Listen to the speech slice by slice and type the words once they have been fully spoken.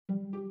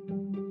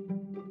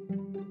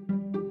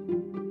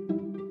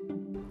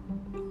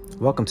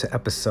Welcome to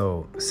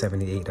episode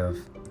 78 of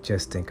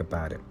Just Think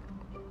About It.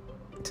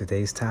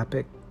 Today's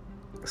topic,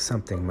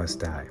 something must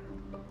die.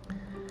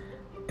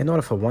 In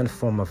order for one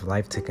form of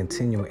life to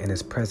continue in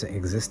its present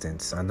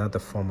existence, another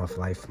form of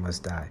life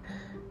must die.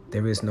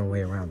 There is no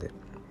way around it.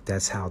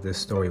 That's how this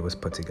story was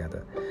put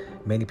together.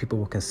 Many people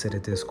will consider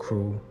this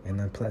cruel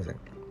and unpleasant.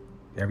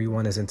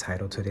 Everyone is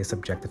entitled to their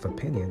subjective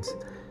opinions,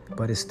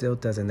 but it still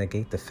doesn't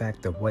negate the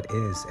fact of what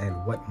is and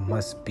what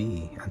must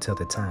be until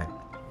the time.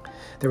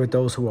 There are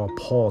those who are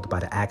appalled by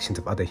the actions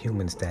of other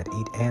humans that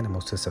eat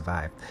animals to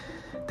survive.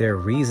 Their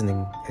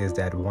reasoning is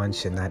that one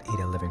should not eat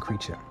a living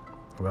creature.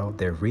 Well,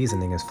 their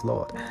reasoning is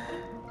flawed.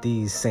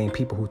 These same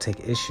people who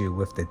take issue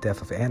with the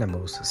death of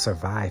animals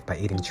survive by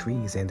eating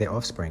trees and their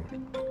offspring.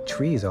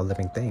 Trees are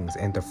living things,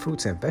 and the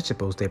fruits and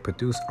vegetables they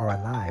produce are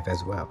alive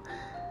as well.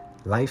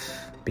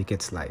 Life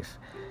begets life.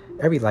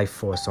 Every life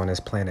force on this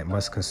planet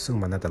must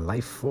consume another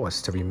life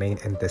force to remain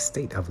in the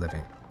state of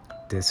living.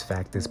 This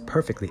fact is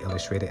perfectly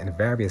illustrated in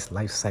various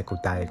life cycle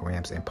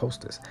diagrams and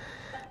posters.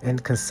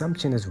 And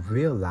consumption is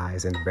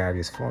realized in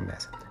various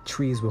formats.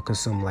 Trees will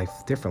consume life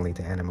differently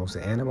than animals,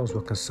 and animals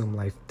will consume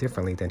life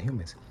differently than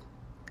humans.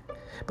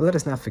 But let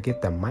us not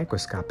forget the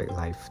microscopic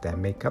life that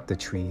make up the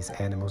trees,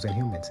 animals, and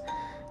humans.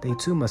 They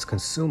too must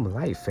consume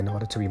life in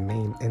order to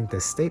remain in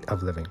the state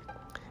of living.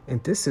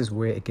 And this is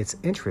where it gets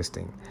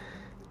interesting.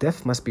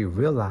 Death must be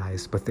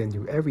realized within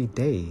you every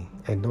day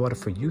in order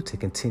for you to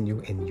continue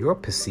in your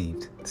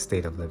perceived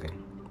state of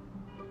living.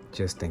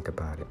 Just think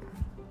about it.